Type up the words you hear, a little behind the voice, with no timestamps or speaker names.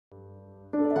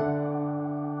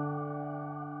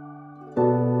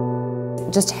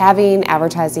just having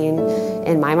advertising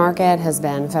in my market has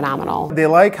been phenomenal. They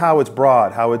like how it's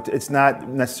broad, how it's not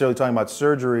necessarily talking about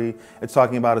surgery, it's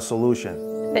talking about a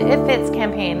solution. The It Fits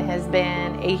campaign has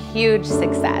been a huge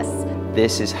success.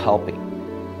 This is helping.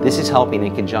 This is helping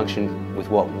in conjunction with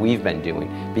what we've been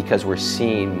doing because we're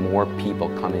seeing more people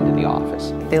come into the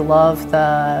office. They love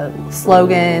the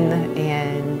slogan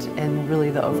and really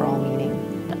the overall meaning.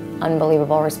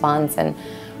 Unbelievable response and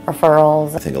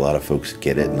referrals. I think a lot of folks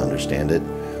get it and understand it.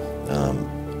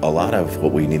 A lot of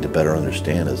what we need to better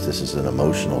understand is this is an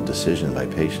emotional decision by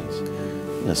patients. They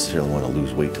don't necessarily want to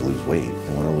lose weight to lose weight.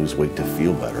 They want to lose weight to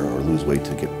feel better or lose weight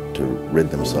to rid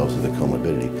themselves of the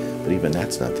comorbidity. But even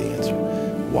that's not the answer.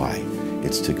 Why?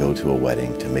 It's to go to a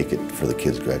wedding, to make it for the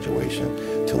kid's graduation,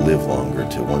 to live longer,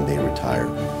 to one day retire.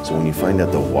 So when you find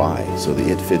out the why, so the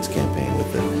It Fits campaign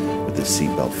with the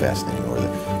seatbelt fastening or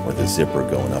the zipper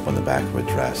going up on the back of a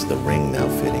dress, the ring now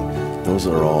fitting, those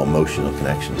are all emotional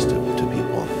connections to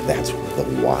people. That's the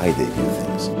why they do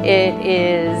things. It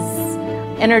is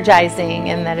energizing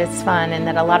and that it's fun and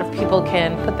that a lot of people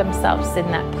can put themselves in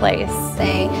that place.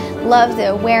 They love the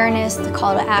awareness, the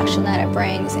call to action that it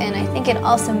brings, and I think it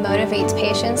also motivates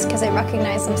patients because they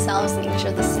recognize themselves in each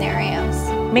of the scenarios.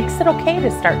 Makes it okay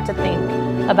to start to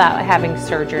think about having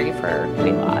surgery for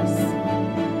weight loss.